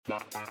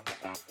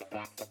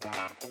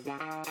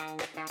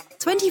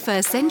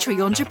21st Century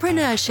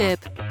Entrepreneurship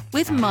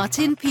with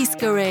Martin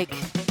Piskarik.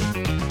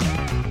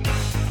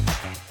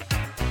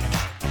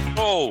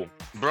 Oh,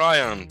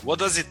 Brian, what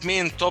does it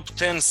mean top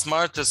 10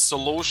 smartest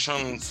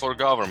solution for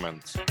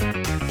government?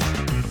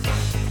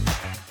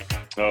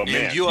 Oh, man,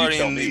 and you are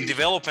in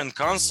development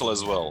council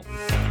as well.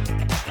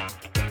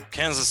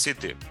 Kansas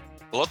City.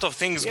 A lot of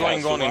things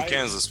going on in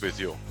Kansas with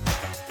you.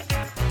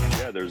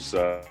 Yeah, there's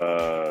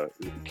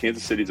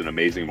Kansas City is an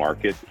amazing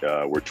market.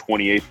 We're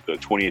the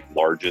 28th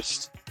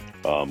largest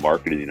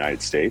market in the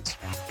United States,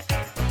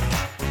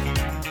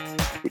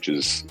 which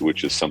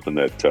is something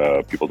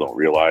that people don't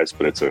realize,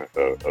 but it's a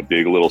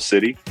big little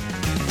city.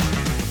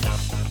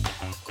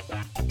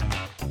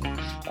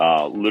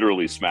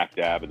 Literally smack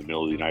dab in the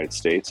middle of the United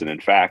States. And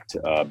in fact,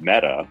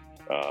 Meta,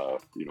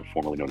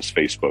 formerly known as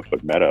Facebook,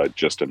 but Meta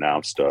just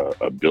announced a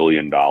 $1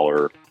 billion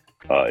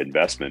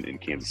investment in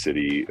Kansas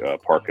City,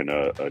 parking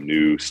a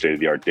new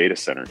state-of-the-art data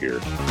center here.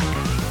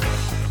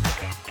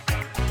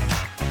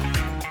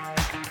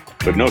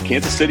 But no,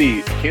 Kansas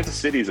City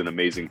is an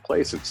amazing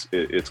place.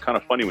 It's kind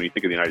of funny when you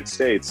think of the United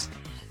States,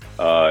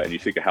 and you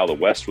think of how the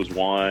West was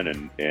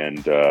won,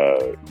 and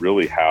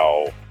really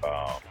how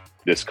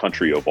this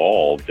country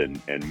evolved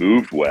and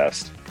moved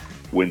west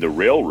when the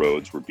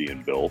railroads were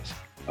being built.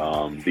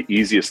 The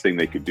easiest thing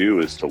they could do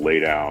is to lay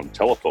down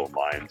telephone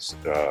lines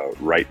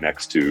right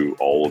next to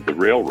all of the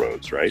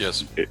railroads, right?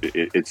 Yes.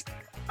 It's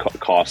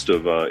cost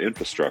of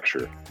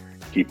infrastructure,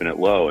 keeping it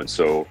low. And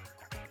so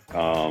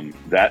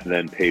that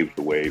then paved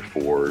the way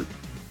for,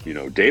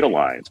 data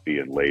lines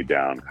being laid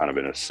down kind of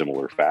in a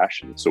similar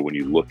fashion. So when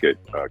you look at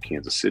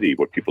Kansas City,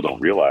 what people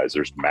don't realize,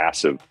 there's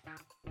massive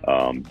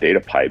data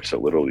pipes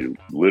that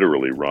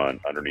literally run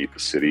underneath the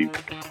city.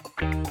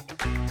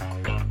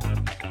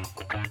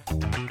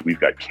 We've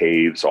got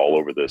caves all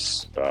over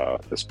this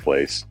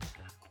place,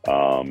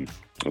 and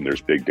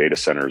there's big data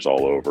centers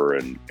all over,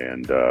 and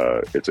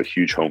it's a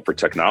huge home for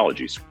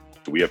technology. So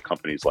we have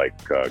companies like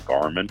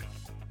Garmin,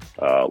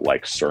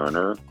 like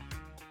Cerner,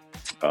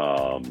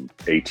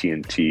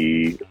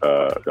 AT&T,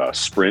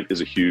 Sprint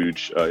is a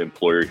huge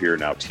employer here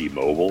now.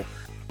 T-Mobile.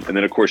 And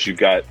then, of course, you've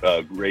got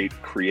great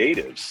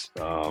creatives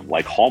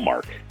like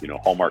Hallmark.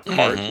 Hallmark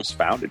Cards was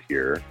founded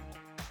here,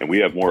 and we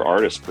have more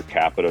artists per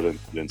capita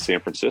than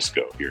San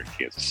Francisco here in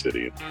Kansas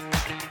City.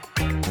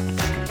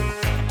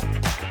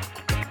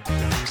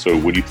 So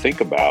when you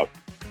think about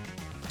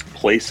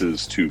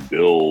places to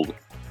build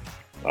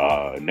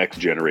next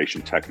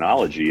generation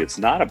technology, it's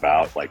not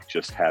about like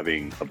just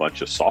having a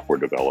bunch of software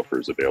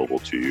developers available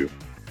to you.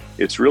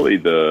 It's really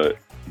the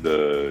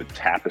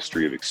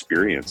tapestry of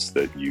experience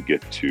that you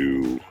get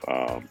to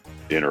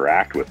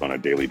interact with on a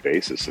daily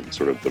basis, and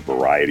sort of the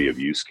variety of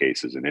use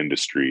cases and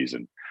industries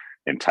and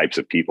types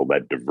of people.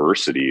 That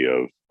diversity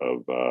of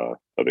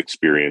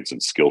experience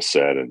and skill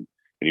set and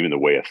even the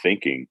way of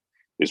thinking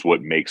is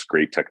what makes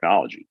great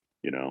technology,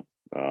 and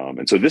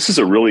so this is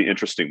a really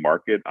interesting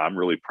market. I'm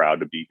really proud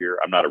to be here.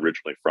 I'm not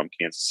originally from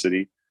Kansas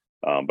City,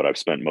 but I've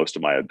spent most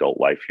of my adult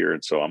life here,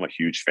 and so I'm a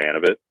huge fan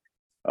of it.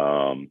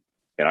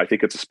 And I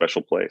think it's a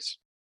special place.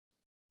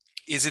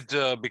 Is it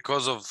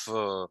because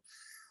of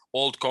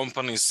old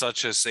companies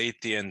such as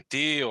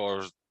AT&T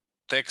or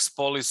tax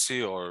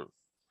policy or?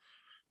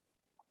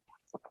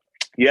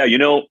 Yeah,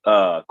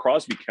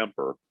 Crosby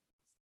Kemper,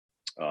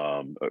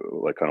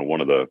 like kind of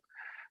one of the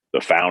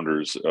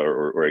founders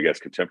or I guess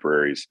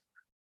contemporaries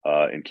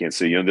in Kansas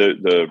City.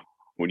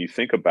 When you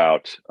think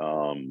about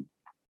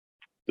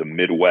the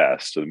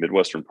Midwest, or the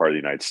Midwestern part of the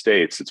United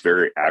States, it's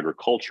very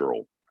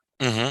agricultural.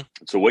 Mm-hmm.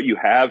 So what you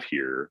have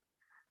here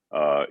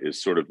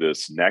is sort of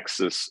this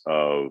nexus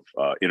of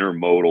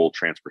intermodal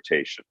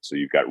transportation. So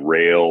you've got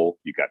rail,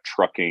 you got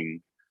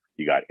trucking,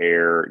 you got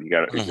air, and you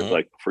got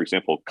like, for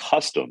example,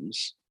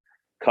 customs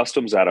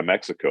out of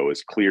Mexico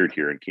is cleared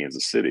here in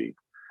Kansas City.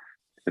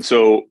 And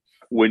so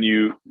when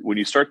you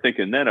start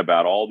thinking then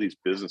about all these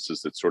businesses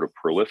that sort of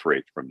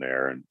proliferate from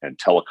there, and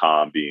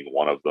telecom being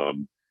one of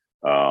them,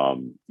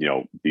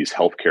 these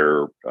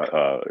healthcare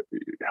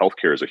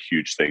is a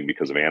huge thing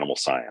because of animal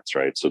science,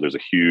 right? So there's a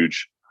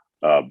huge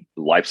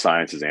life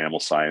sciences, animal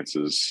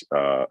sciences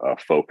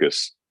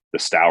focus. The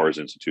Stowers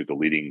Institute, the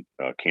leading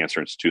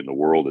cancer institute in the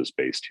world, is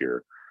based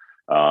here.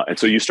 And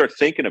so you start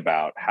thinking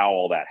about how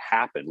all that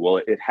happened. Well,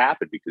 it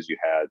happened because you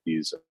had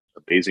these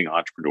amazing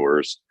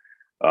entrepreneurs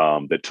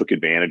that took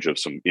advantage of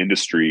some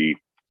industry,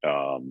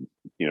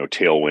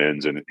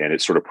 tailwinds, and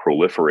it sort of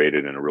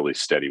proliferated in a really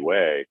steady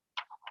way.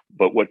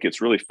 But what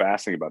gets really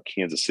fascinating about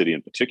Kansas City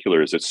in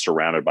particular is it's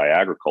surrounded by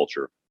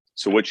agriculture.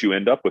 So what you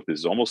end up with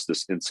is almost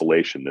this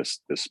insulation,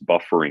 this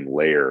buffering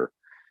layer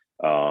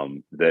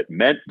that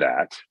meant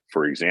that,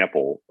 for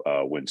example,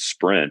 when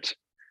Sprint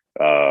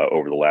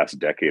over the last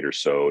decade or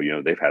so,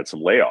 they've had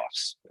some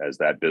layoffs as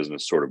that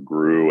business sort of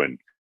grew, and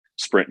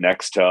Sprint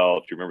Nextel,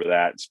 if you remember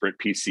that, and Sprint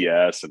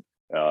PCS, and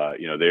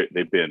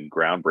they've been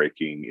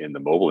groundbreaking in the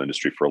mobile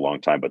industry for a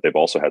long time, but they've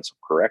also had some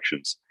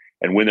corrections.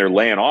 And when they're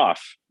laying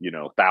off,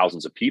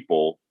 thousands of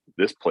people,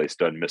 this place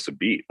doesn't miss a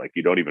beat. Like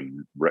you don't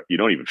even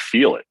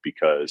feel it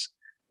because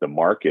the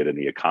market and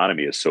the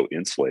economy is so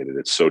insulated,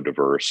 it's so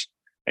diverse,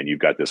 and you've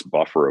got this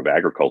buffer of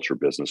agriculture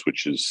business,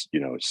 which is,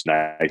 it's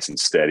nice and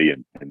steady,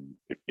 and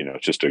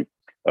it's just a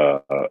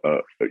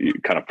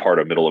kind of part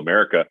of middle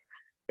America.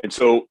 And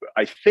so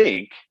I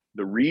think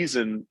the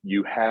reason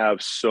you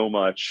have so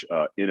much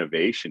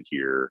innovation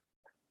here,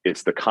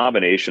 it's the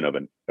combination of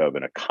an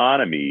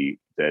economy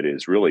that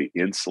is really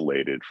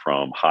insulated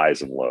from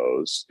highs and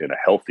lows in a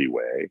healthy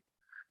way.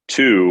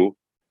 Two,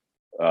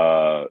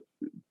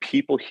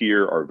 people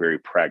here are very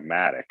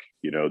pragmatic.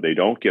 They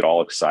don't get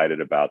all excited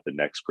about the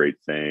next great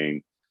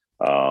thing.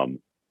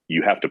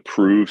 You have to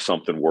prove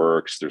something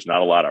works. There's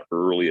not a lot of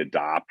early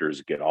adopters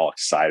that get all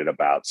excited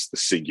about the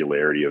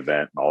singularity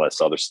event and all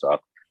this other stuff,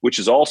 which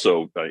is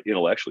also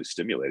intellectually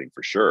stimulating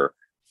for sure.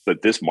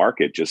 But this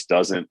market just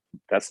doesn't,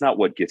 that's not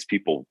what gets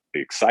people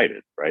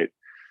excited, right?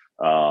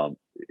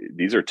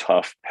 These are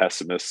tough,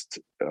 pessimist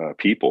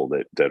people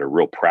that are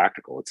real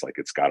practical. It's like,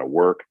 it's got to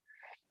work.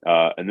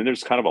 And then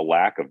there's kind of a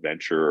lack of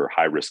venture or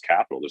high risk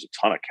capital. There's a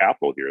ton of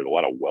capital here, a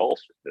lot of wealth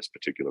in this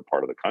particular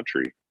part of the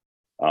country.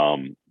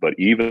 But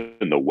even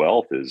the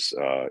wealth is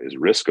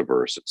risk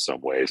averse in some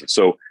ways. And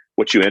so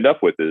what you end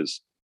up with is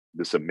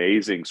this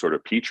amazing sort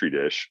of petri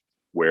dish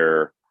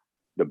where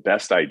the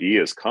best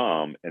ideas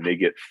come and they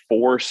get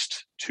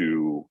forced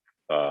to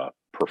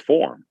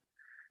perform.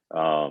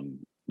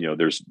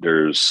 There's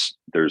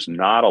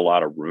not a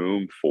lot of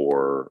room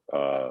for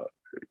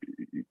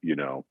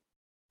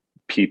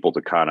people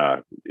to kind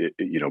of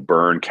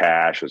burn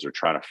cash as they're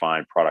trying to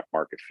find product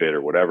market fit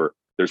or whatever.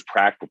 There's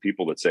practical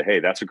people that say, hey,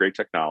 that's a great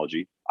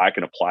technology. I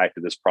can apply it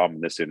to this problem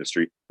in this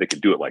industry. They can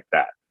do it like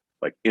that,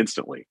 like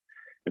instantly.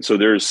 And so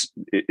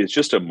it's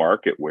just a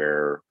market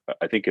where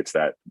I think it's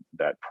that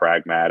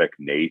pragmatic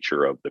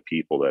nature of the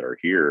people that are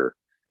here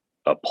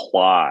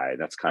apply.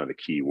 That's kind of the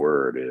key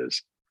word.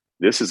 Is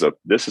this is a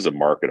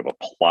market of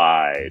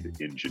applied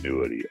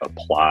ingenuity,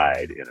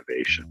 applied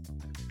innovation,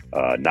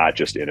 not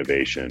just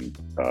innovation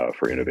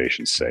for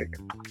innovation's sake.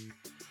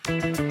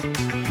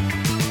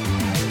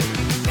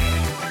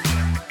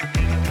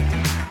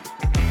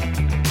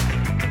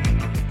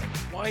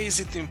 Why is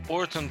it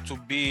important to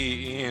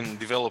be in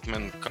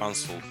development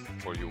council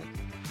for you?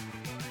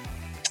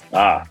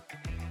 I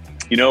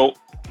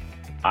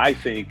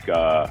think,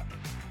 like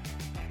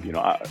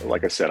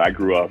I said, I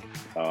grew up,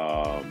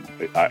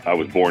 I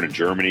was born in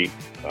Germany.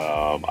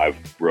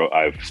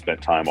 I've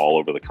spent time all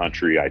over the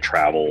country. I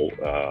travel,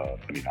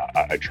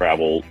 I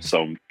travel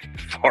some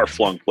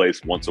far-flung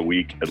place once a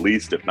week, at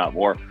least, if not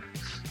more.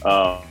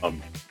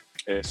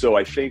 And so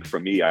I think for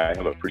me, I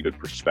have a pretty good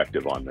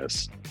perspective on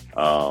this.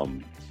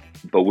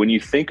 But when you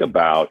think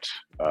about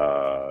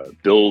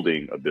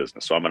building a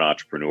business, so I'm an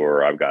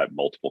entrepreneur, I've got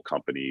multiple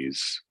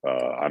companies.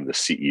 I'm the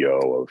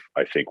CEO of,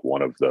 I think,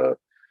 one of the,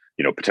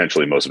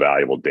 potentially most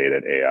valuable data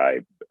and AI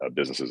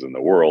businesses in the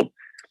world.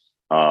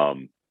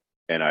 And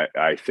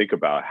I think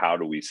about how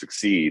do we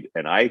succeed?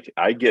 And I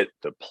get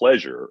the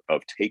pleasure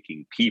of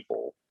taking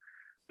people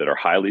that are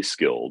highly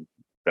skilled,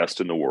 best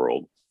in the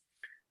world,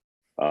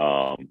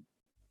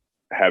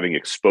 having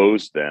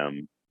exposed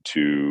them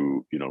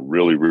to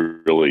really,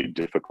 really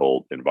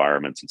difficult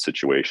environments and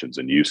situations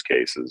and use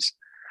cases,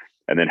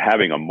 and then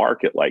having a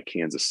market like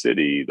Kansas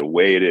City the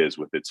way it is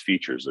with its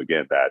features,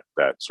 again,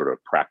 that sort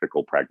of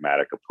practical,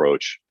 pragmatic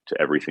approach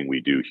to everything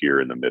we do here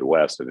in the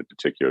Midwest, and in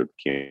particular the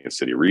Kansas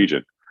City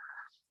region.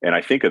 And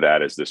I think of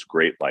that as this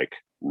great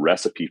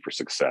recipe for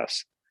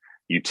success.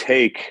 You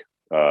take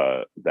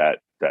that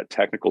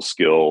technical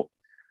skill,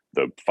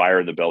 the fire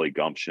in the belly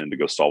gumption to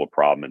go solve a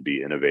problem and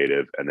be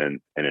innovative, and then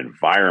an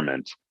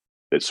environment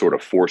that sort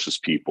of forces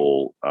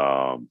people,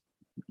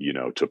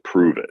 to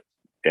prove it.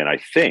 And I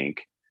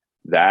think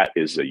that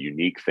is a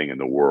unique thing in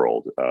the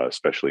world,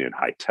 especially in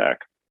high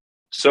tech.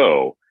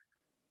 So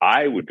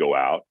I would go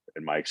out,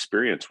 and my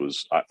experience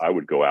was I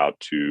would go out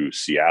to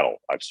Seattle.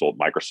 I've sold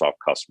Microsoft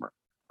customer.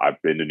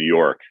 I've been to New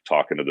York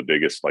talking to the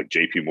biggest like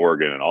JP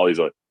Morgan and all these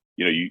other,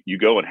 you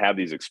go and have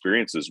these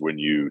experiences when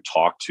you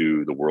talk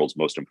to the world's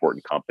most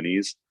important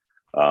companies.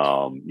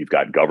 You've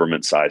got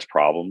government-sized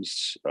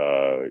problems,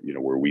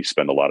 where we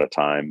spend a lot of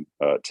time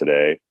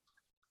today,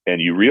 and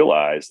you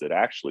realize that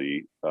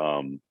actually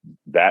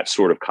that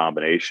sort of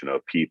combination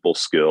of people,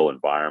 skill,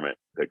 environment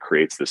that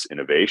creates this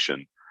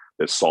innovation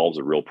that solves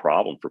a real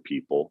problem for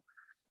people,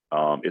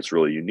 it's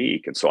really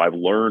unique. And so I've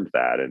learned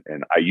that,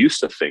 and I used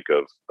to think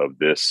of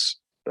this,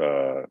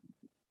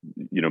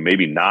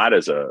 maybe not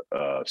as a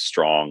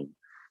strong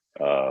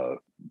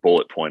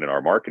bullet point in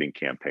our marketing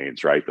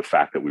campaigns, right? The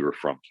fact that we were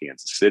from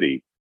Kansas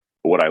City.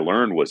 But what I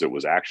learned was it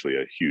was actually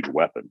a huge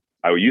weapon.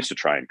 I used to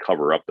try and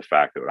cover up the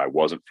fact that I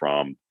wasn't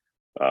from,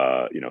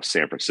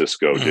 San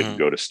Francisco, didn't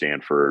go to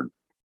Stanford,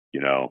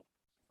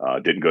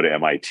 didn't go to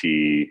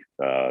MIT.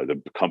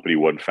 The company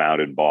wasn't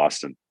founded in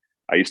Boston.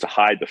 I used to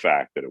hide the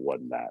fact that it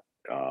wasn't that.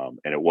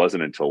 And it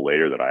wasn't until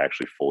later that I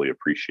actually fully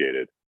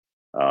appreciated,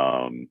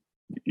 the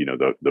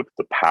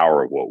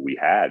power of what we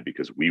had,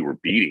 because we were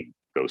beating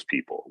those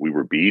people. We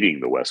were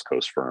beating the West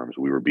Coast firms.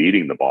 We were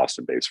beating the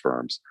Boston-based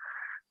firms.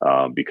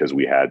 because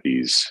we had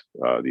these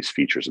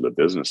features of the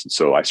business. And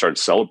so I started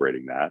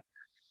celebrating that.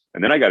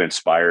 And then I got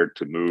inspired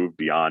to move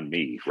beyond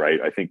me, right?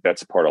 I think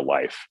that's a part of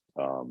life.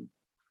 Kind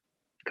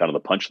of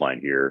the punchline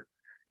here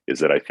is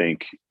that I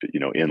think,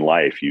 in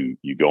life, you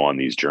go on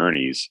these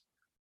journeys,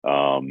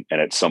 and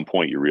at some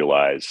point you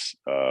realize,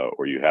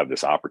 or you have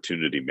this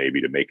opportunity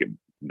maybe to make it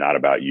not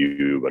about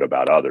you, but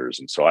about others.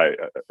 And so I,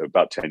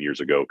 about 10 years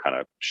ago, kind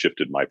of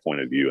shifted my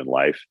point of view in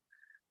life.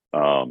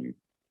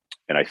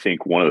 And I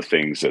think one of the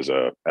things as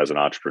an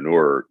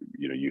entrepreneur,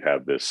 you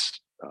have this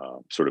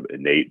sort of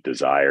innate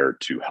desire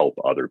to help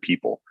other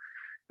people.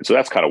 And so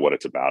that's kind of what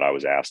it's about. I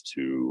was asked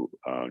to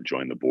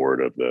join the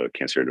board of the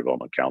Kansas Area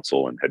Development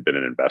Council and had been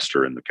an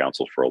investor in the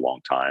council for a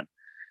long time.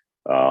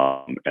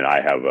 And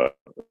I have a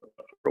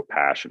real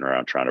passion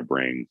around trying to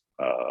bring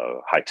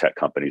high-tech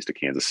companies to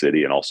Kansas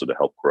City, and also to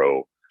help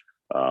grow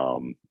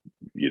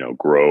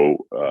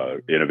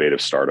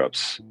innovative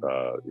startups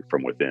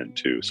from within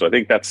too. So I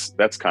think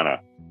that's kind of,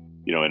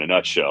 in a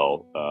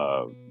nutshell,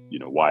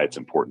 why it's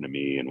important to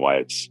me, and why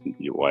it's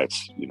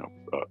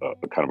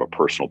a kind of a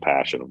personal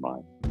passion of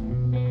mine.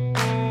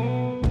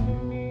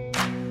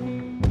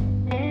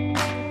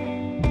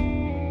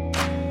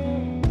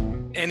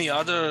 Any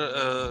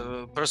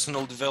other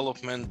personal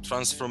development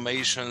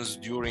transformations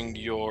during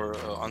your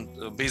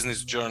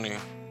business journey?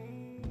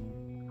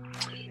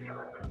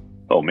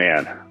 Oh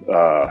man,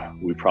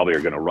 we probably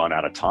are going to run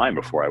out of time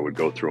before I would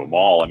go through them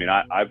all. I mean,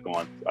 I've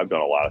done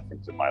a lot of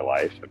things in my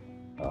life, and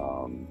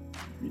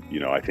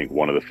I think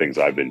one of the things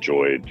I've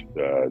enjoyed,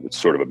 that's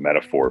sort of a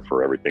metaphor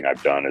for everything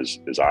I've done,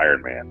 is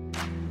Iron Man.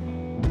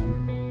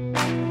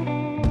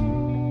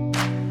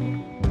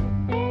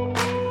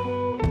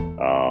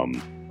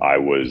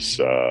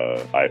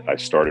 I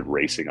started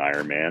racing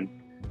Ironman,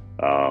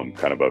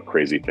 kind of a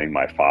crazy thing.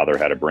 My father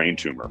had a brain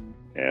tumor,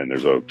 and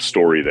there's a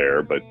story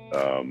there, but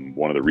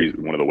one of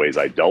the ways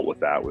I dealt with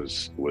that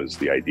was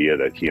the idea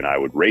that he and I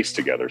would race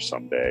together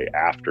someday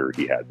after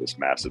he had this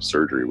massive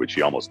surgery, which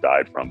he almost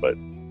died from,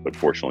 but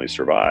fortunately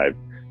survived.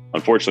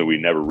 Unfortunately,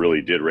 we never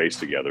really did race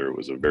together. It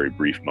was a very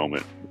brief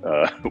moment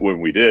when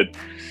we did,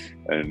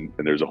 and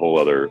there's a whole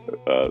other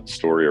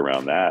story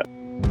around that.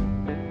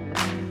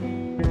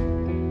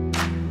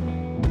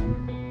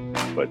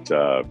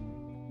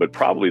 But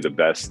probably the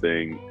best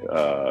thing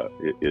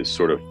is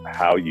sort of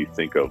how you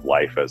think of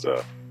life as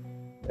a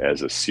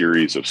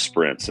series of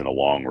sprints in a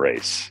long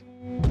race,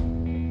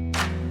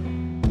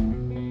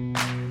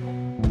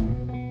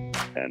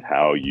 and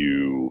how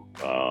you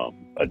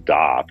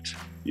adopt,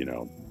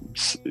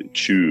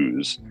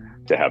 choose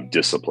to have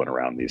discipline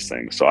around these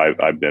things. So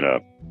I've been a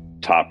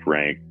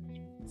top-ranked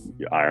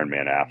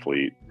Ironman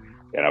athlete,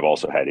 and I've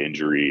also had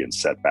injury and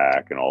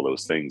setback and all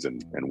those things.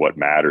 And what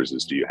matters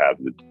is, do you have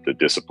the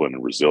discipline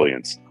and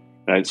resilience?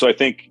 And so I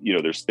think,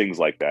 there's things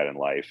like that in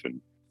life. And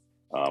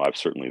I've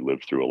certainly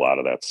lived through a lot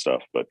of that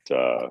stuff. But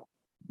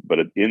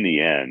in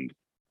the end,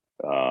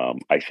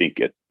 I think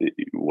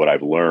what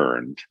I've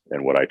learned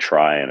and what I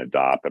try and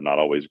adopt, I'm not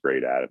always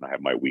great at it, and I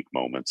have my weak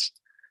moments.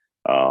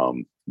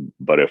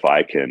 But if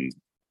I can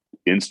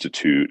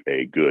institute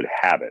a good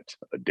habit,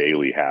 a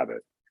daily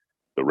habit,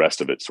 the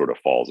rest of it sort of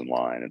falls in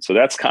line. And so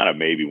that's kind of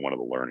maybe one of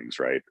the learnings,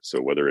 right?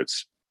 So whether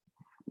it's,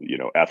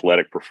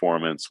 athletic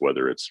performance,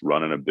 whether it's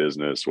running a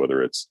business,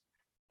 whether it's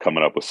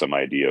coming up with some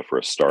idea for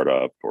a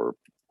startup or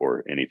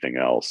anything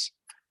else,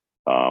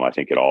 I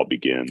think it all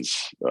begins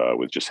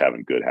with just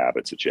having good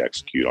habits that you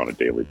execute on a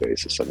daily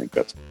basis. I think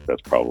that's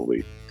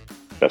probably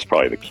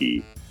the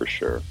key for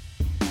sure.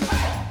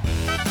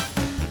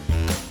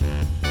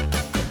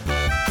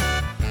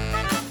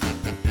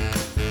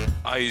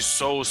 I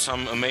saw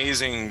some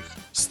amazing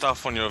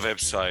stuff on your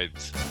website.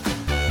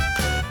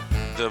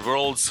 The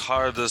world's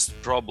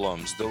hardest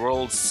problems, the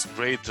world's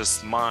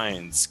greatest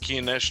minds, key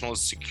national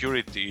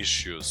security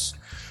issues,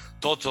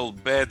 total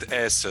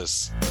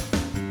badasses.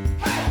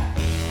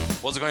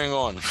 What's going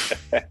on?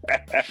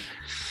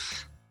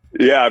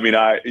 Yeah, I mean,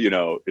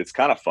 it's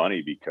kind of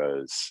funny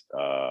because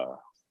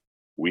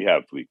we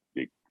have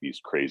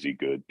these crazy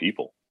good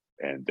people,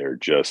 and they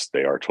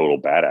are total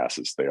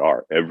badasses. They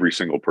are. Every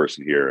single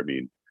person here. I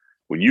mean,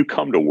 when you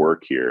come to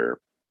work here,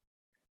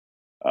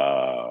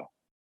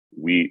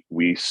 we've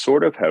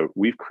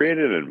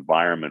created an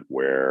environment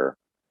where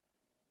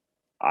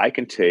I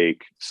can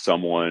take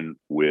someone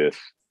with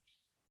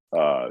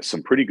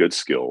some pretty good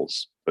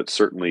skills, but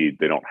certainly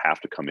they don't have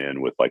to come in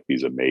with like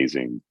this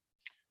amazing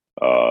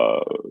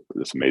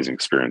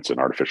experience in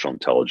artificial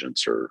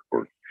intelligence or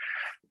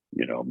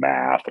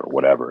math or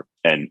whatever.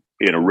 And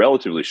in a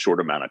relatively short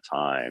amount of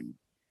time,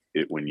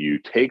 when you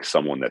take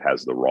someone that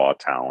has the raw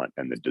talent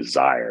and the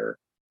desire,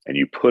 and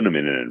you put them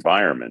in an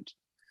environment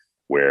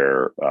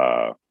where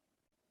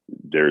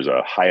there's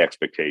a high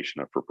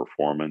expectation for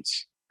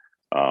performance,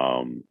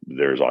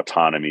 there's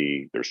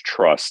autonomy, there's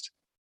trust,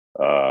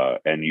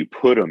 and you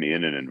put them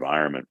in an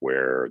environment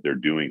where they're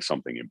doing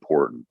something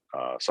important,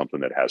 something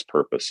that has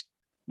purpose,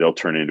 they'll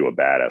turn into a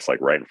badass, like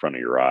right in front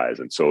of your eyes.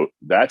 And so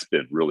that's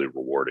been really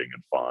rewarding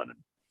and fun.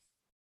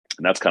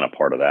 And that's kind of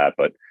part of that.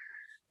 But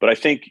I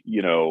think,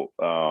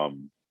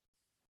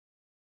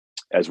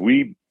 as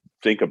we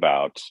think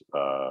about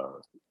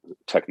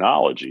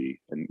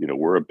technology, and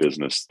we're a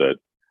business that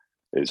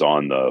is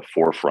on the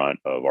forefront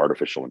of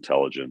artificial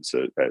intelligence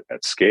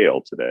at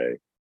scale today.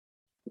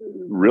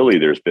 Really,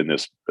 there's been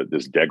this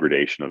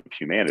degradation of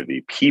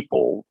humanity.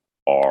 People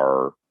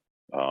are,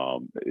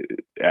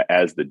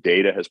 as the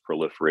data has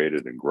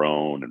proliferated and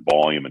grown in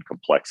volume and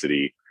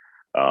complexity,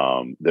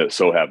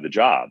 so have the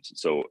jobs.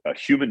 So a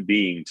human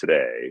being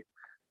today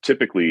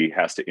typically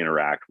has to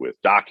interact with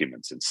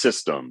documents and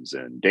systems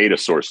and data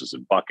sources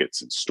and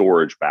buckets and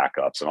storage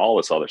backups and all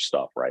this other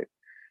stuff, right?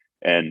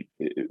 And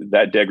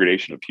that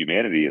degradation of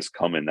humanity has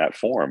come in that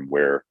form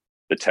where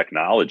the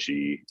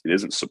technology, it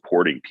isn't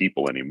supporting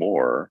people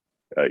anymore.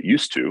 It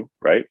used to,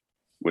 right?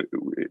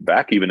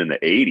 Back even in the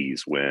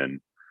 80s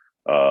when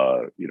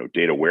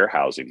data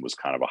warehousing was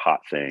kind of a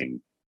hot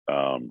thing.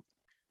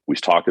 We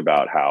talked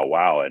about how,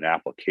 wow, an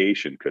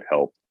application could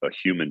help a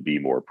human be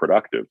more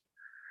productive.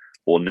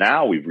 Well,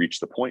 now we've reached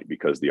the point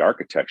because the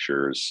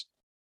architectures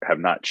have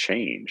not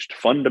changed.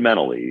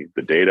 Fundamentally,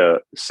 the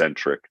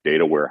data-centric,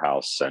 data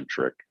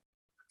warehouse-centric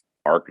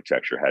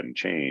architecture hadn't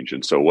changed.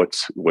 And so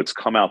what's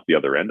come out the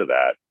other end of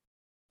that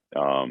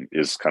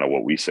is kind of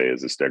what we say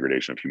is this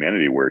degradation of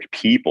humanity, where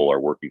people are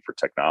working for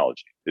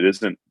technology.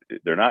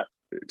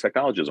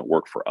 Technology doesn't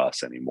work for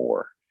us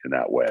anymore in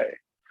that way.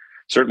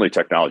 Certainly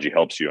technology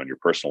helps you on your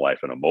personal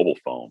life and a mobile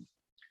phone.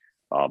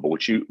 But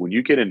when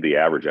you get into the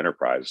average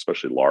enterprise,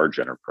 especially large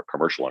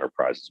commercial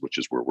enterprises, which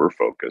is where we're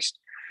focused,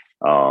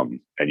 and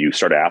you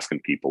start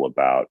asking people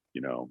about,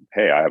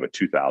 hey, I have a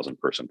 2,000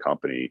 person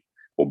company.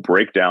 Well,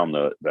 break down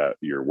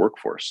your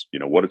workforce.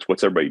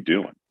 What's everybody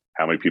doing?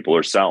 How many people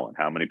are selling?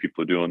 How many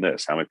people are doing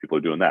this? How many people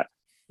are doing that?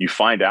 You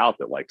find out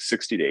that like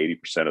 60 to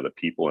 80% of the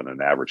people in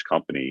an average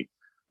company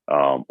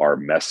are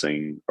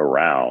messing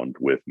around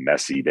with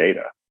messy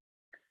data.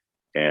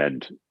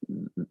 And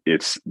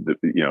it's,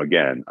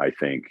 again, I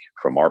think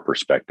from our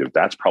perspective,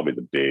 that's probably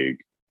the big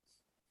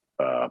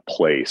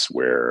place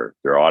where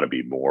there ought to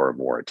be more and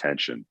more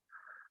attention.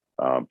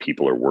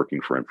 People are working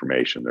for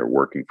information. They're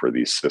working for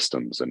these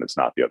systems, and it's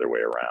not the other way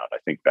around. I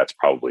think that's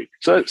probably,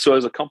 so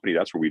as a company,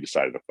 that's where we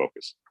decided to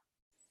focus.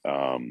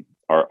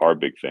 Our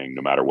big thing,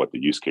 no matter what the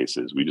use case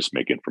is, we just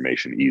make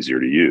information easier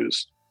to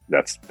use.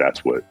 That's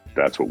what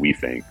we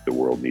think the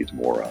world needs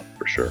more of,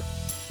 for sure.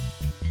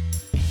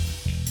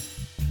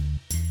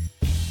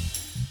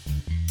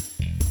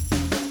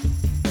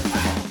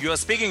 You are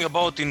speaking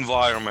about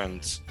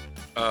environment,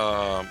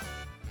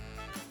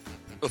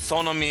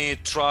 autonomy,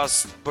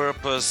 trust,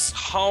 purpose.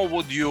 How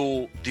would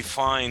you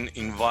define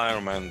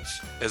environment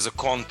as a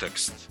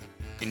context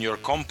in your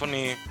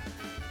company,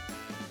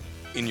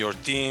 in your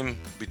team,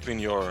 between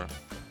your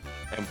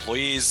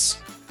employees?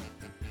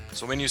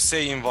 So when you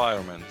say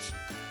environment,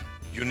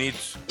 you need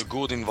a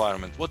good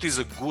environment. What is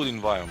a good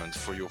environment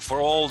for you? For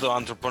all the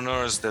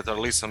entrepreneurs that are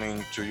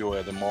listening to you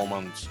at the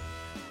moment,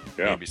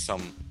 maybe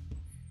some.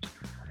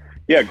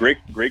 Yeah,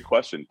 great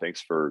question.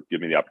 Thanks for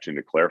giving me the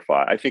opportunity to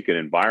clarify. I think an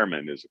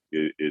environment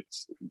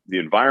it's the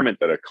environment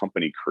that a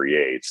company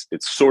creates.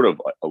 It's sort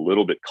of a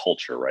little bit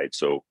culture, right?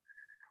 So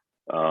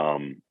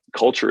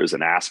culture is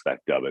an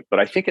aspect of it, but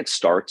I think it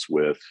starts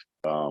with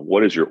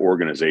what is your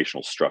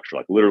organizational structure?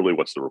 Like literally,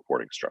 what's the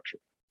reporting structure?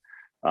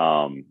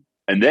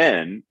 And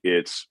then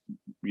it's,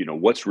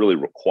 what's really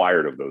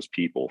required of those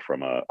people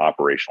from an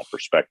operational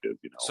perspective.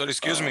 So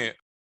excuse me.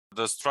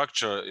 The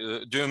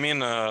structure, do you mean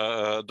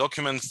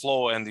document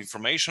flow and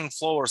information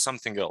flow or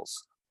something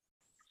else?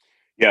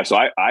 Yeah, so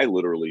I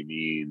literally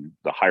mean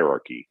the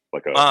hierarchy,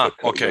 like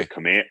okay.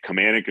 Command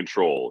and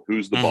control.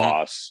 Who's the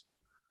boss?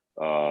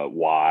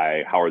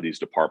 Why? How are these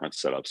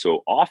departments set up?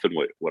 So often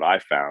what I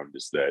found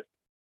is that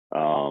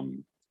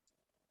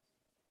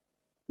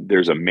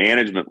there's a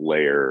management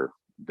layer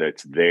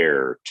that's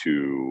there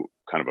to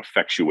kind of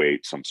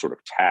effectuate some sort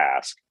of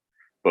task,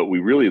 but we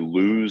really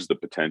lose the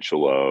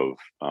potential of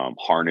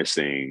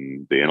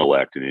harnessing the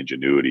intellect and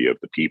ingenuity of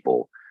the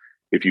people.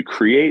 If you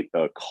create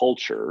a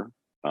culture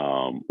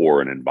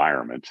or an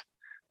environment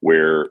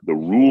where the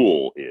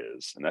rule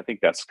is, and I think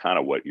that's kind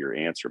of what your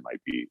answer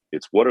might be,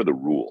 it's what are the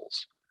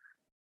rules?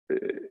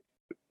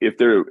 If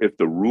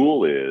the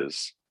rule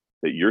is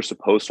that you're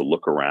supposed to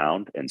look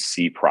around and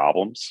see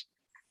problems,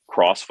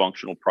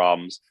 cross-functional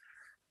problems,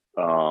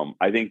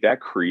 I think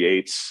that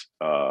creates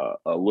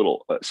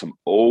some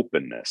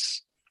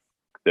openness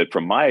that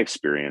from my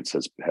experience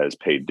has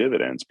paid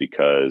dividends,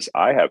 because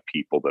I have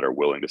people that are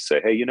willing to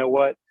say, hey, you know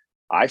what?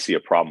 I see a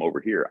problem over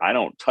here. I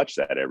don't touch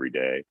that every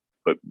day,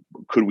 but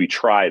could we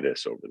try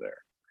this over there?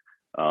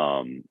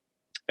 And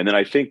then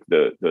I think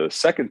the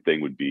second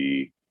thing would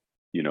be,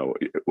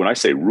 when I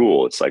say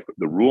rule, it's like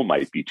the rule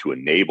might be to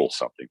enable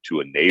something, to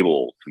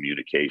enable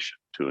communication,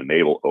 to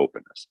enable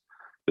openness.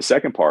 The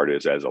second part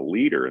is, as a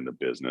leader in the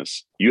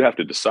business, you have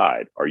to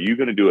decide, are you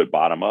going to do it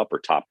bottom up or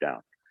top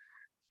down?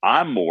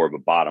 I'm more of a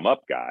bottom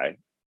up guy.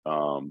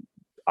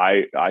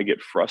 I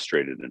get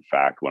frustrated, in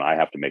fact, when I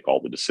have to make all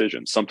the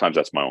decisions. Sometimes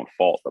that's my own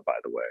fault, by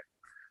the way.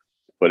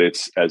 But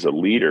it's, as a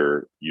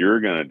leader,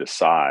 you're going to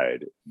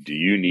decide, do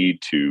you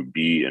need to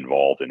be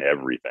involved in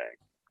everything?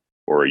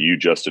 Or are you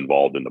just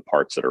involved in the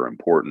parts that are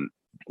important,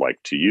 like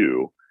to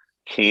you?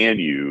 Can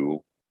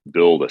you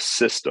build a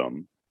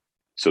system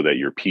so that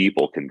your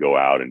people can go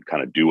out and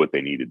kind of do what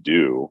they need to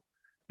do?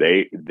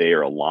 They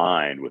are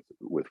aligned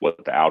with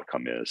what the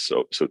outcome is.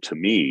 So to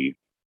me,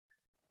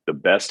 the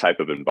best type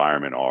of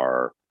environment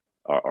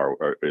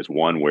is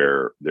one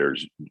where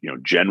there's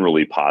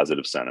generally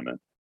positive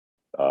sentiment.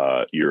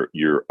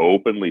 You're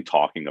openly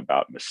talking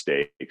about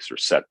mistakes or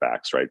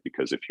setbacks, right?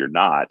 Because if you're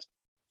not,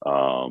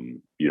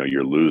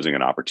 you're losing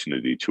an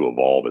opportunity to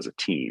evolve as a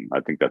team. I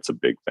think that's a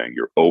big thing.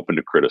 You're open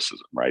to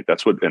criticism, right?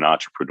 That's what an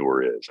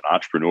entrepreneur is. An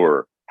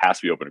entrepreneur has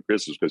to be open to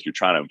criticism because you're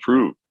trying to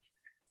improve.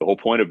 The whole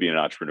point of being an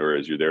entrepreneur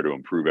is you're there to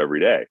improve every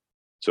day.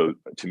 So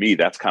to me,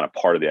 that's kind of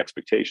part of the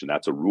expectation.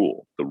 That's a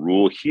rule. The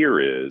rule here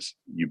is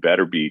you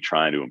better be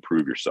trying to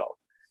improve yourself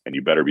and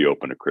you better be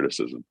open to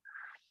criticism.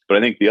 But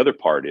I think the other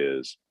part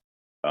is,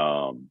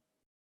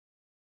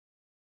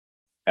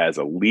 as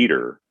a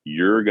leader,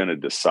 you're going to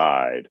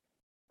decide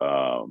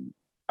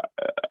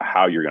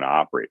how you're going to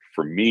operate.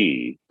 For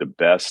me, the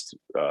best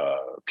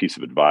piece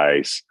of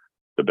advice,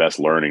 the best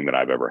learning that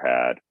I've ever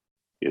had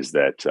is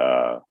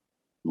that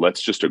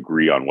let's just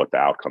agree on what the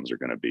outcomes are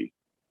going to be.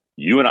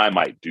 You and I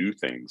might do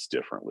things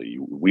differently.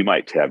 We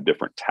might have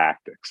different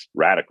tactics,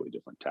 radically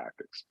different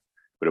tactics.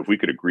 But if we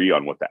could agree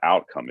on what the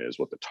outcome is,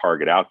 what the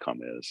target outcome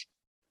is,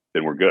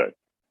 then we're good.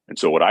 And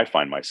so what I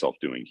find myself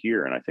doing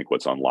here, and I think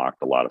what's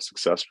unlocked a lot of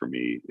success for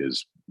me,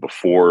 is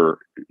before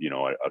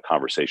a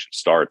conversation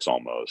starts,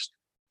 almost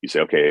you say,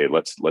 okay,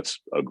 let's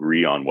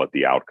agree on what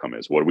the outcome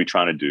is. What are we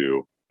trying to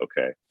do?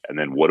 Okay, and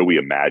then what do we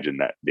imagine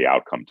that the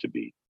outcome to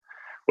be?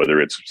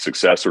 Whether it's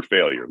success or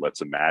failure,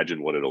 let's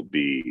imagine what it'll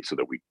be so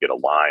that we get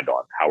aligned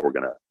on how we're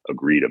going to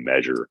agree to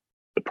measure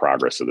the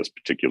progress of this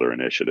particular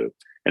initiative.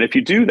 And if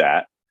you do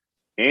that,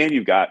 and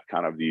you've got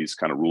kind of these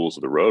kind of rules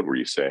of the road where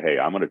you say, hey,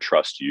 I'm going to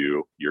trust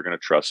you, you're going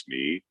to trust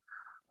me.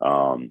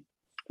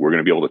 We're going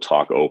to be able to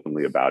talk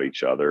openly about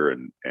each other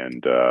and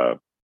in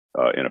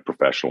a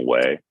professional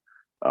way.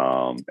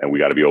 And we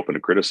got to be open to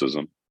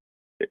criticism.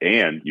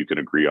 And you can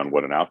agree on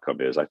what an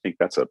outcome is. I think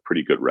that's a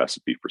pretty good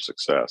recipe for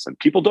success. And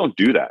people don't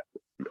do that.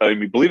 I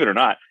mean, believe it or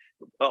not,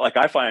 like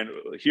I find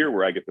here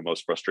where I get the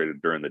most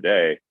frustrated during the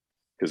day,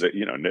 because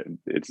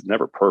it's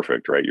never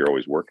perfect, right? You're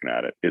always working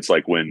at it. It's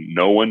like when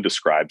no one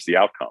describes the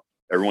outcome.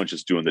 Everyone's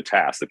just doing the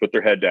task. They put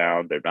their head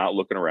down. They're not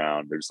looking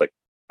around. They're just like,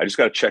 I just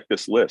got to check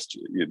this list,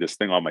 this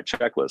thing on my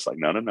checklist. Like,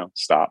 no,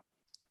 stop.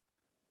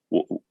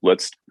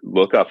 Let's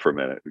look up for a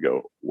minute and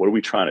go, what are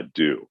we trying to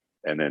do?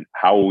 And then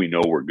how will we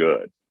know we're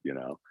good?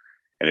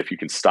 And if you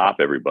can stop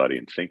everybody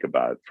and think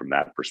about it from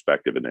that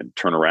perspective and then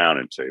turn around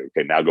and say,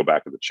 okay, now go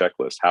back to the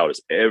checklist. How does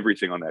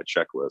everything on that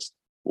checklist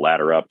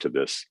ladder up to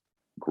this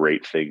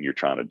great thing you're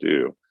trying to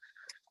do?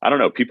 I don't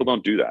know. People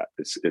don't do that.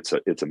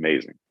 It's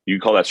amazing. You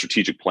can call that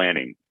strategic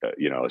planning,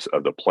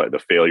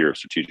 the failure of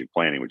strategic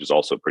planning, which is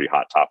also a pretty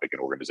hot topic in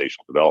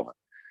organizational development.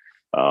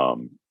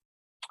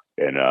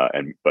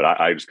 But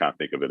I just kind of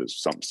think of it as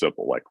something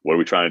simple. Like, what are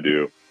we trying to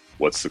do?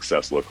 What's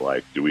success look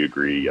like? Do we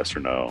agree? Yes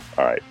or no?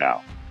 All right.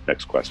 Now,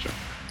 next question.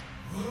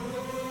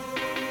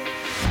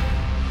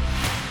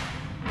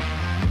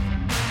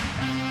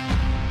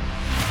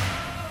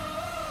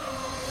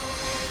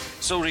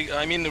 So,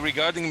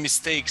 regarding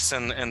mistakes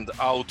and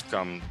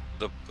outcome,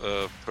 the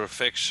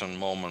perfection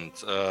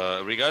moment,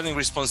 regarding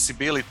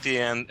responsibility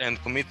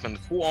and commitment,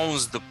 who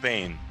owns the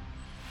pain?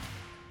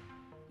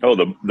 Oh,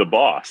 the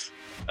boss.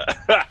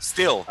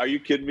 Still. Are you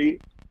kidding me?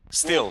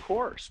 Still. Well, of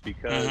course,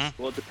 because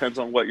it depends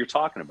on what you're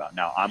talking about.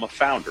 Now, I'm a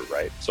founder,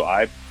 right? So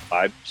I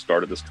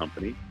started this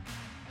company.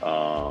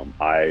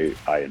 I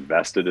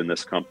invested in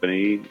this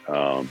company.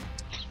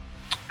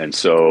 And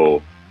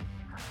so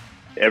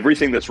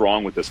everything that's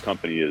wrong with this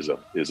company is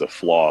a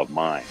flaw of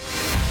mine.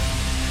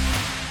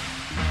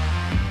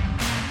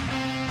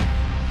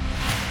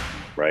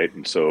 Right.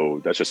 And so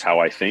that's just how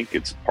I think.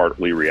 It's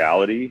partly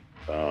reality.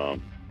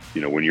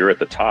 When you're at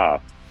the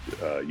top,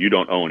 you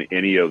don't own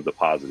any of the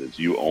positives.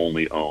 You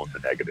only own the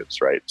negatives.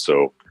 Right.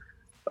 So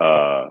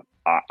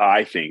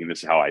I think, and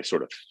this is how I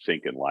sort of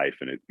think in life,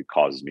 and it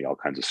causes me all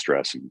kinds of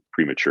stress and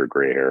premature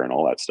gray hair and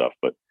all that stuff.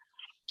 But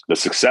the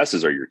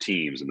successes are your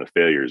teams and the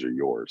failures are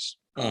yours.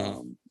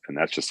 And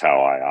that's just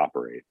how I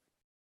operate.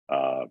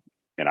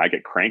 And I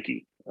get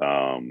cranky.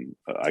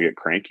 I get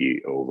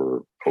cranky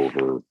over,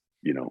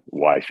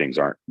 why things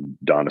aren't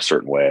done a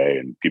certain way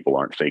and people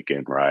aren't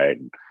thinking right.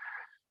 And,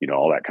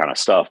 all that kind of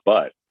stuff.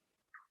 But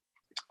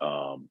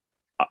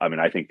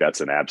I think that's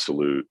an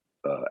absolute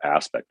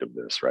aspect of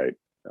this, right?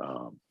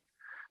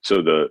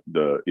 So the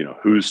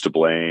who's to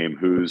blame,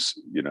 who's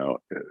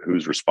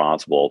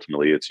responsible,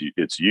 ultimately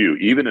it's you,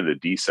 even in a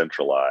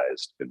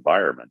decentralized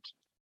environment,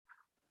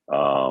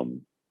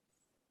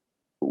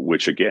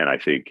 which again I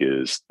think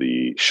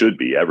should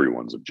be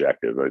everyone's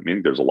objective. I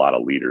mean, there's a lot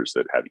of leaders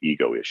that have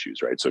ego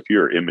issues, right? So if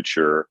you're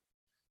immature,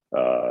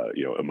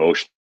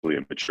 emotionally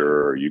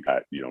immature, or you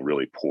got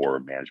really poor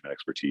management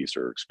expertise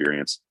or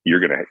experience, you're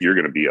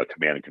gonna be a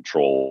command and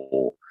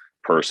control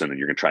person, and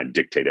you're gonna try and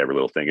dictate every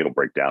little thing. It'll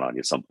break down on you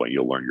at some point.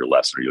 You'll learn your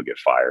lesson, or you'll get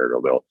fired,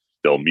 or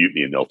they'll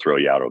mutiny and they'll throw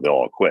you out, or they'll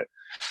all quit.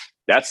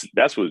 That's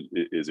what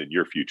is in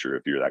your future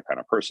if you're that kind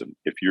of person.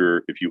 If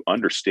you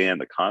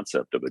understand the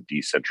concept of a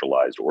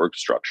decentralized org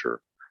structure,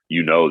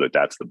 you know that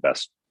that's the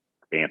best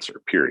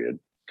answer, period.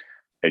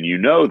 And you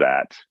know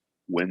that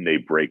when they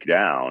break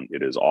down,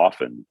 it is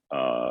often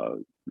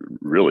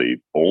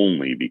really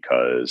only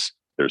because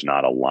there's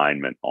not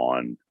alignment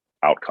on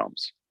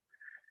outcomes.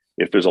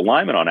 If there's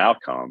alignment on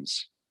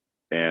outcomes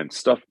and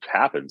stuff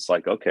happens,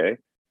 like, okay,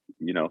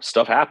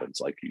 stuff happens,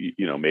 like,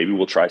 maybe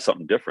we'll try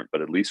something different,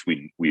 but at least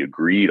we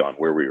agreed on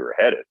where we were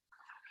headed.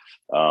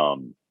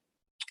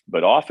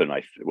 But often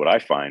what I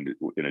find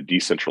in a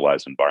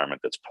decentralized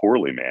environment that's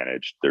poorly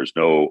managed, there's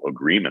no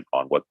agreement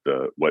on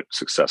what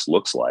success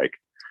looks like.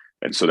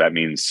 And so that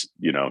means,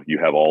 you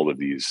have all of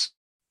these,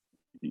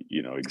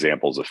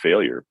 examples of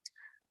failure.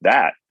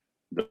 That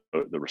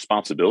the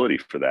responsibility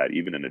for that,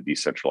 even in a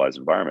decentralized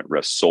environment,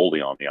 rests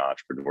solely on the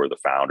entrepreneur, the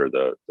founder,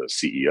 the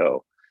CEO,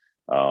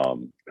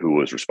 who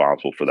was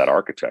responsible for that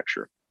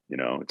architecture.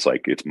 It's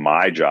like, it's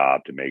my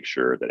job to make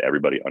sure that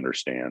everybody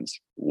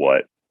understands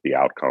what the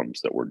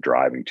outcomes that we're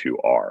driving to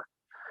are.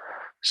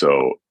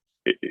 So,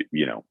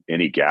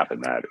 any gap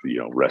in that,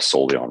 rests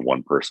solely on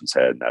one person's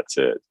head, and that's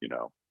it.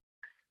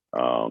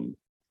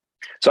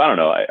 So I don't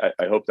know.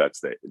 I hope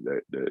that's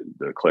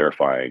the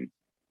clarifying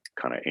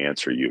kind of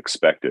answer you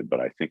expected, but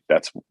I think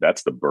that's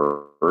the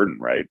burden,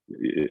 right?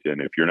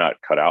 And if you're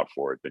not cut out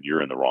for it, then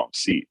you're in the wrong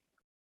seat.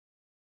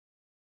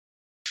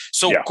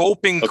 So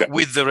coping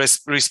with the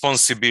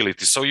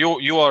responsibility. So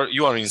you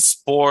are in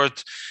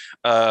sport.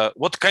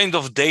 What kind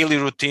of daily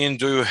routine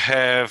do you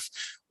have?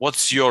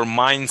 What's your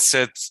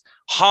mindset?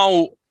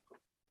 How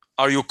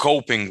are you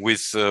coping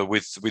with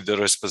the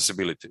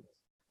responsibility?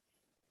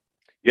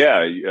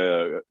 Yeah,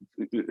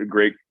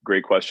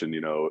 great question.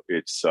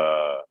 It's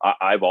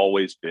I've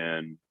always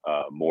been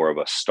more of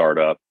a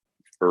startup,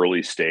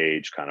 early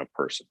stage kind of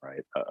person,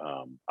 right?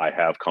 I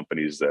have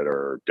companies that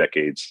are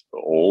decades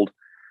old,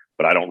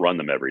 but I don't run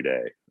them every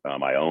day.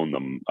 I own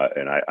them,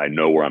 and I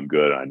know where I'm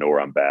good and I know where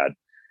I'm bad.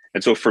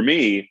 And so for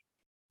me,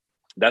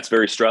 that's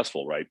very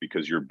stressful, right?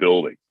 Because you're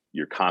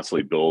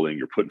constantly building,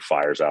 you're putting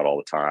fires out all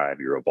the time,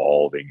 you're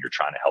evolving, you're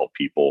trying to help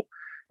people.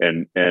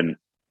 And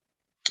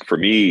for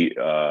me,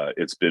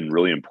 it's been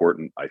really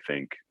important. I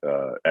think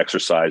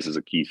exercise is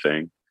a key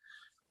thing.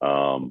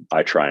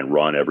 I try and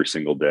run every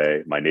single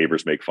day. My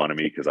neighbors make fun of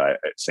me because at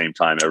same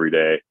time every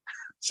day,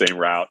 same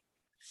route,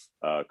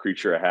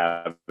 creature of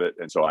habit.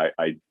 And so I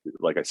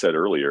like I said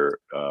earlier,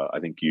 I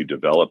think you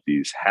develop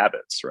these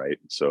habits, right?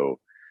 So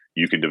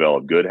you can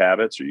develop good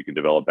habits or you can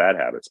develop bad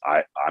habits.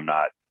 I'm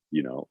not,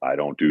 I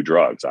don't do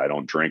drugs. I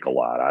don't drink a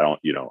lot. I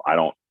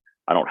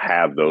don't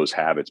have those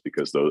habits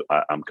because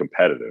I'm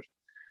competitive.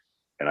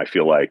 And I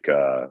feel like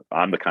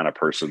I'm the kind of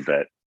person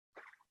that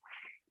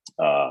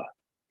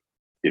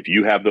if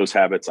you have those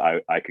habits,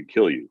 I could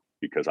kill you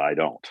because I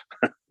don't.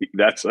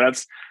 That's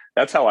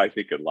how I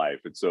think in life.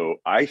 And so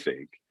I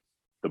think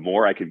the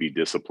more I can be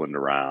disciplined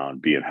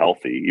around being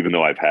healthy, even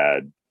though I've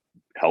had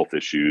health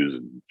issues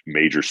and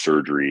major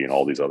surgery and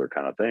all these other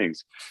kind of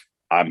things,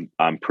 I'm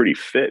pretty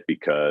fit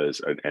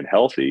and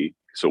healthy.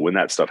 So when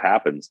that stuff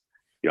happens,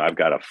 I've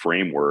got a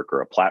framework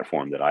or a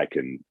platform that I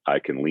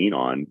can lean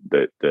on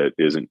that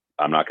isn't,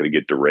 I'm not going to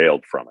get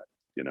derailed from it,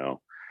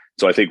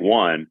 So I think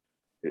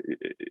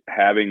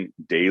having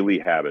daily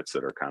habits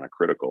that are kind of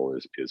critical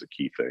is a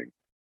key thing.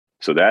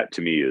 So that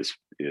to me is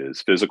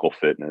physical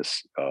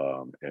fitness,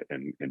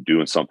 and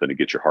doing something to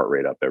get your heart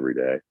rate up every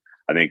day.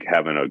 I think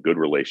having a good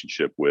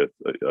relationship with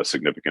a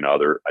significant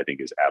other, I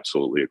think, is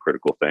absolutely a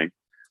critical thing.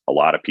 A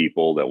lot of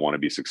people that want to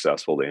be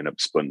successful, they end up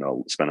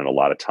spending a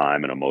lot of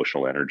time and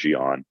emotional energy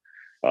on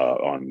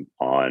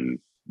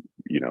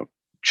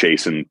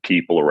chasing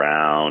people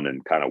around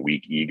and kind of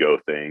weak ego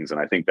things. And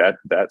I think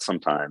that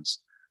sometimes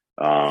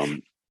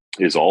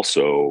is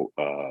also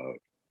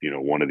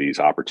one of these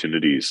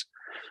opportunities.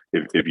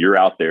 If you're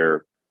out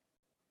there,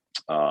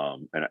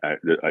 and I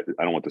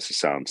don't want this to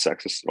sound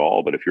sexist at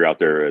all, but if you're out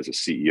there as a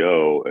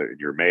CEO and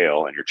you're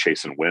male and you're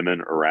chasing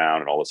women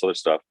around and all this other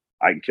stuff,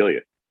 I can kill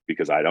you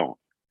because I don't.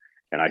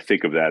 And I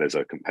think of that as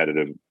a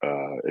competitive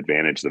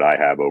advantage that I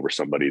have over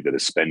somebody that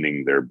is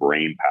spending their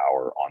brain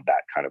power on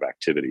that kind of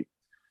activity.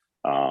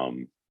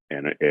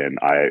 And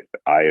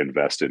I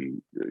invest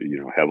in,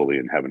 heavily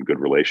in having good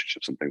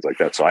relationships and things like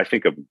that. So I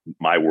think of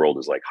my world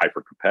as like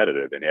hyper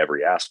competitive in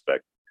every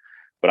aspect.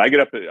 But I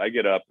get up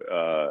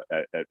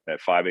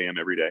at 5 a.m.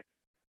 every day.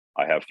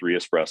 I have 3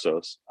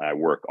 espressos. I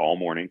work all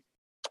morning.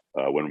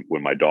 When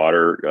my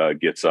daughter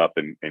gets up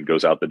and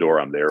goes out the door,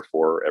 I'm there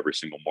for her every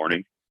single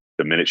morning.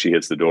 The minute she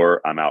hits the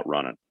door, I'm out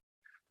running.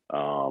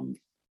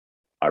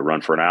 I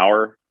run for an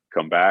hour,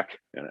 come back,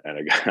 and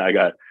I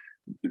got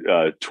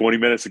 20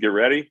 minutes to get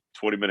ready,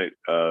 20-minute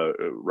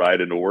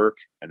ride into work,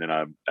 and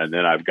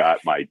then I've got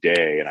my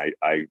day, and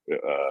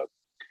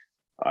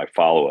I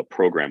follow a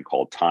program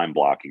called time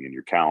blocking in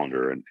your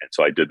calendar. And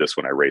so I did this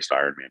when I raced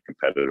Ironman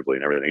competitively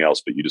and everything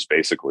else, but you just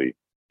basically,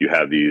 you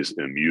have these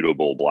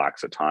immutable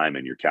blocks of time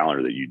in your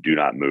calendar that you do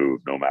not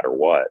move no matter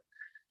what.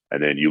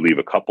 and then you leave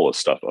a couple of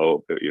spots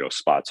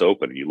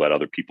open, and you let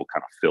other people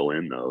kind of fill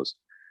in those.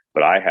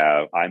 But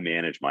I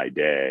manage my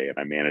day and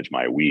I manage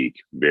my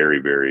week very,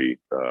 very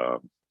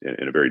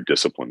in a very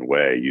disciplined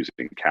way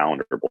using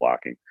calendar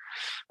blocking.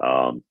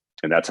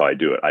 And that's how I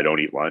do it. I don't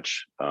eat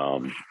lunch.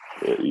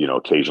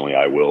 Occasionally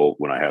I will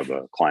when I have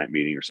a client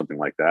meeting or something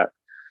like that.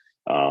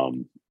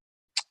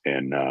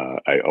 And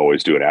I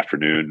always do an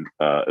afternoon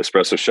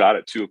espresso shot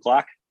at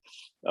 2:00.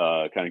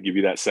 Kind of give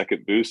you that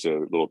second boost, a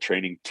little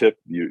training tip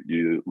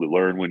you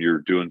learn when you're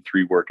doing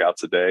 3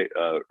 workouts a day,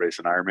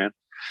 racing Ironman.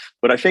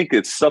 But I think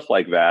it's stuff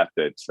like that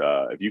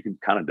if you can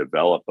kind of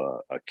develop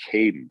a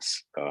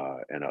cadence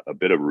and a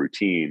bit of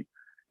routine,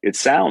 it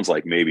sounds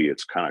like maybe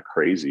it's kind of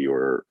crazy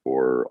or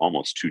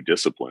almost too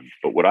disciplined.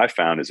 But what I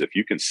found is if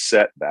you can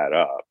set that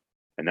up,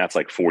 and that's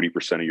like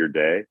 40% of your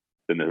day,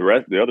 then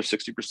the other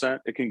 60%,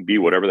 it can be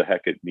whatever the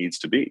heck it needs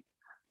to be.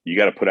 You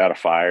got to put out a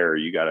fire,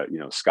 you got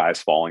to,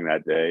 sky's falling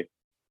that day.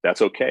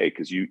 That's okay,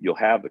 because you'll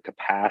have the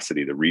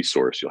capacity, the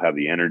resource, you'll have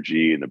the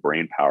energy and the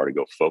brain power to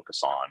go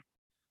focus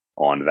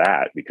on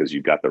that, because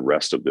you've got the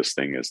rest of this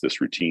thing as this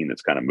routine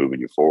that's kind of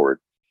moving you forward.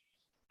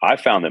 I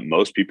found that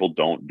most people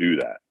don't do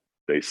that.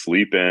 They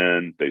sleep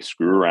in, they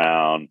screw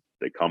around,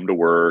 they come to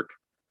work,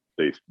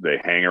 they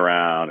hang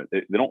around.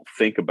 They don't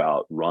think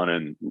about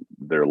running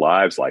their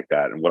lives like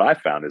that. And what I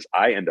found is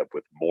I end up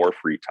with more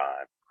free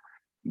time,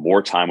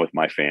 more time with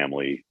my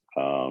family,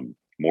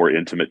 more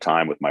intimate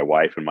time with my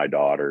wife and my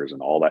daughters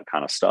and all that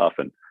kind of stuff.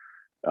 And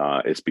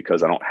it's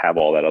because I don't have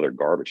all that other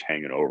garbage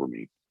hanging over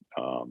me.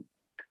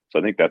 So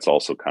I think that's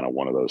also kind of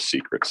one of those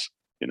secrets,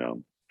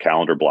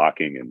 calendar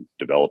blocking and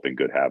developing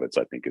good habits,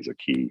 I think, is a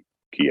key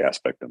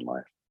aspect in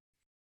life.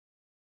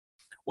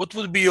 What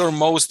would be your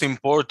most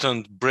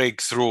important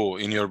breakthrough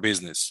in your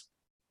business?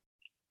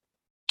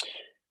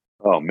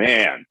 Oh,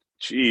 man,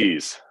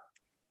 geez.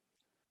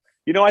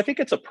 I think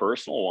it's a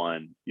personal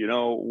one.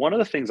 One of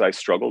the things I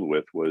struggled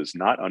with was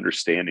not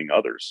understanding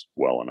others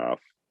well enough.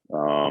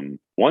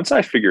 Once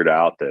I figured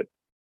out that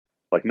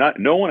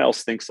no one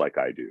else thinks like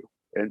I do.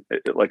 And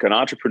like an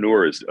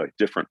entrepreneur is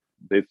different.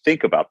 They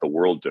think about the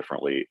world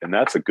differently. And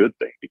that's a good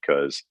thing,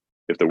 because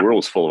if the world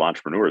was full of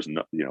entrepreneurs,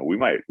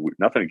 nothing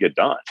would get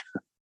done.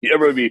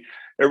 Everybody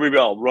be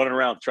all running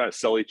around trying to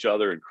sell each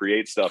other and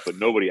create stuff, but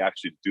nobody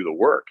actually do the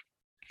work.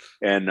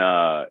 And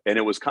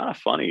it was kind of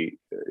funny.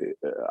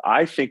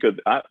 I think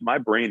my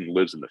brain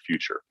lives in the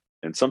future,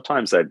 and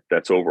sometimes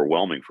that's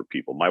overwhelming for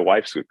people. My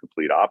wife's the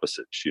complete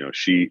opposite. She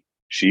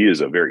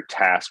is a very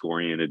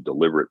task-oriented,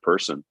 deliberate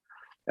person,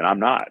 and I'm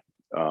not.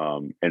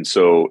 And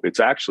so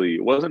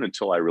it wasn't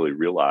until I really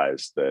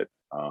realized that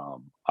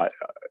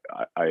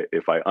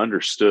if I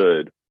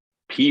understood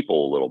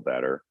people a little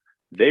better,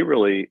 they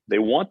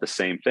want the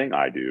same thing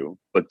I do,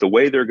 but the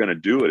way they're going to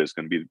do it is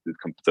going to be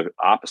the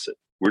opposite.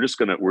 We're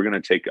going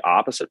to take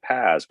opposite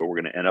paths, but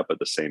we're going to end up at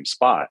the same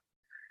spot.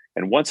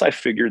 And once I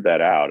figured that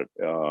out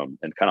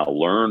and kind of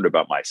learned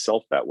about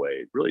myself that way,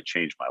 it really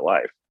changed my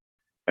life.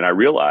 And I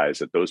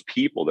realized that those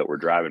people that were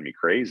driving me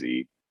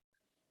crazy,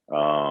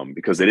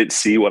 because they didn't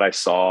see what I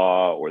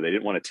saw, or they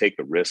didn't want to take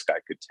the risk I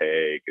could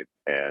take.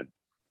 And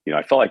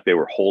I felt like they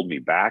were holding me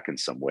back in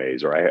some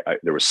ways, or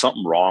there was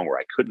something wrong where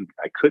I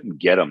couldn't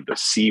get them to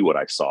see what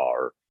I saw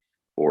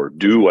or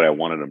do what I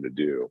wanted them to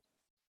do.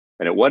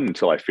 And it wasn't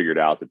until I figured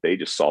out that they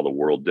just saw the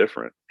world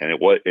different. And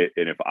and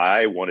if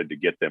I wanted to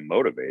get them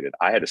motivated,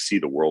 I had to see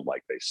the world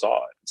like they saw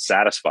it,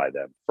 satisfy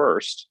them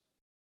first,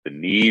 the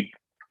need.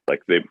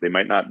 Like they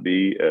might not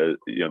be,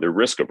 they're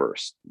risk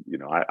averse.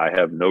 I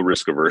have no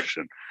risk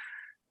aversion.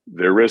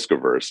 They're risk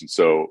averse. And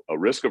so a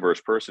risk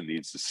averse person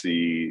needs to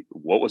see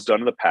what was done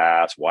in the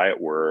past, why it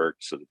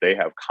worked, so that they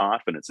have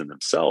confidence in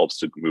themselves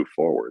to move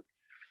forward.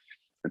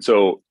 And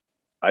so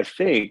I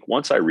think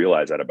once I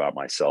realized that about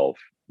myself,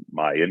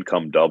 my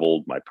income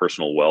doubled, my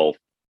personal wealth,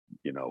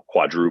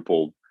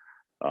 quadrupled.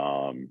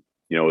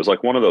 It was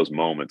like one of those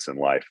moments in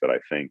life that I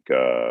think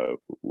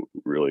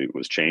really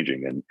was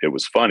changing. And it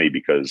was funny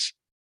because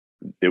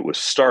it was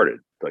started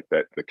like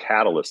that. The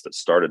catalyst that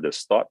started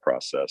this thought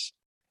process,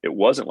 it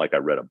wasn't like I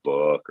read a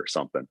book or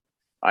something.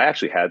 I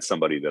actually had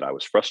somebody that I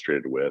was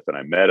frustrated with, and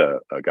I met a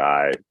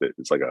guy that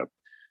it's like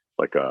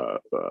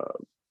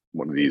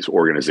one of these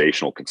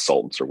organizational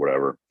consultants or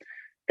whatever.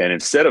 And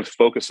instead of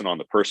focusing on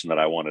the person that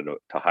I wanted to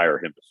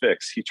hire him to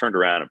fix, he turned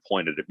around and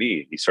pointed at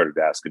me. He started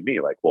asking me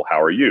like, well,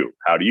 how are you?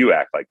 How do you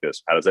act like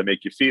this? How does that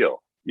make you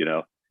feel?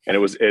 And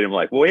I'm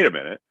like, well, wait a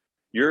minute.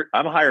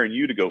 I'm hiring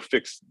you to go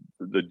fix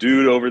the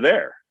dude over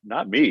there,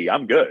 not me.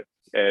 I'm good.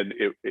 And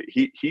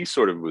he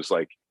sort of was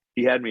like,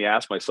 he had me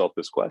ask myself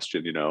this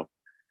question,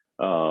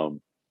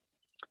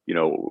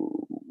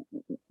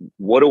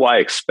 what do I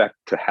expect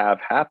to have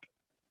happen?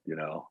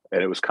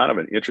 And it was kind of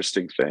an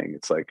interesting thing.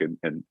 It's like,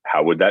 and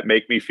how would that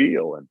make me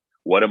feel? And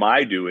what am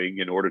I doing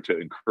in order to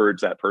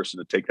encourage that person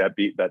to take that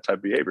type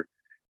of behavior?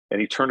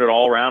 And he turned it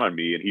all around on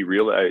me, and he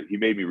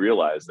made me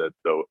realize that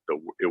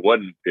it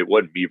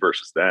wasn't me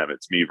versus them.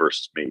 It's me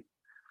versus me.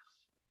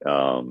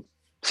 So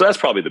that's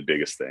probably the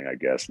biggest thing, I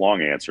guess.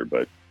 Long answer,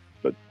 but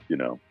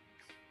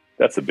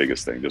That's the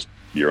biggest thing. Just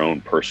your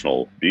own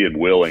personal, being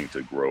willing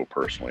to grow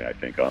personally, I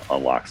think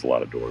unlocks a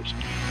lot of doors.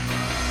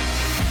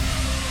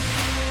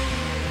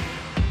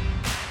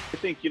 I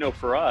think,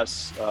 for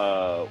us,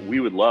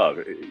 we would love,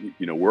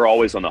 we're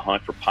always on the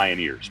hunt for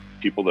pioneers,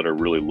 people that are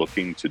really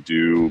looking to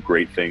do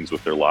great things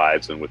with their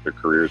lives and with their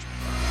careers.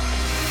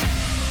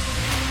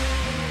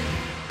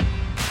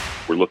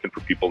 We're looking for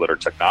people that are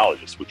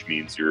technologists, which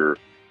means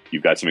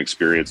you've got some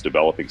experience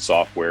developing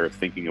software,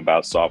 thinking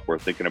about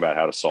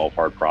how to solve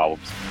hard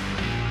problems.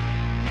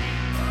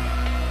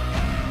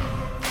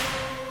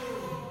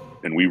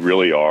 And we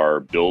really are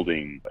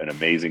building an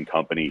amazing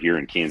company here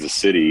in Kansas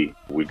City.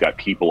 We've got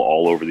people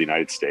all over the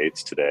United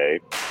States today.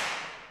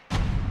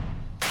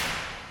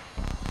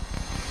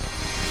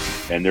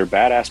 And they're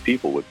badass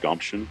people with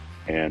gumption,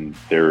 and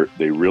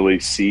they really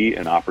see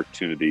an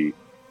opportunity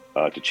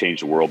to change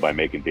the world by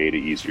making data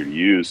easier to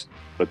use.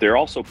 But they're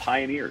also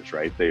pioneers,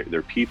 right?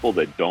 They're people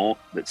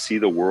that see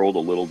the world a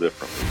little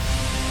differently.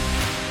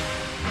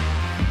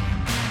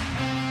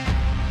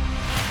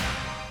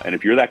 And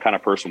if you're that kind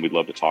of person, we'd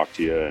love to talk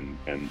to you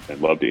and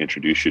love to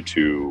introduce you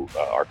to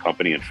our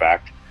company. In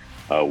fact,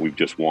 we've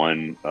just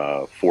won,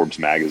 Forbes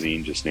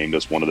magazine just named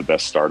us one of the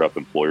best startup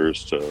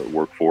employers to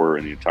work for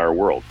in the entire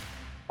world.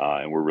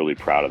 And we're really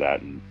proud of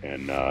that.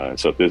 And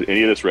so if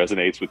any of this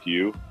resonates with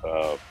you,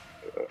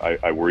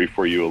 I worry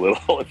for you a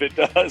little if it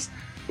does,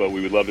 but we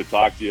would love to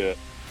talk to you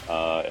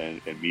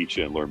and meet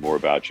you and learn more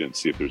about you and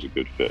see if there's a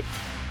good fit.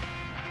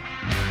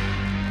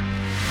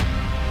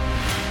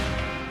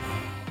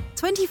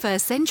 21st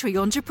Century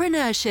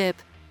Entrepreneurship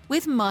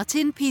with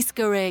Martin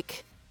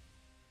Piskarik.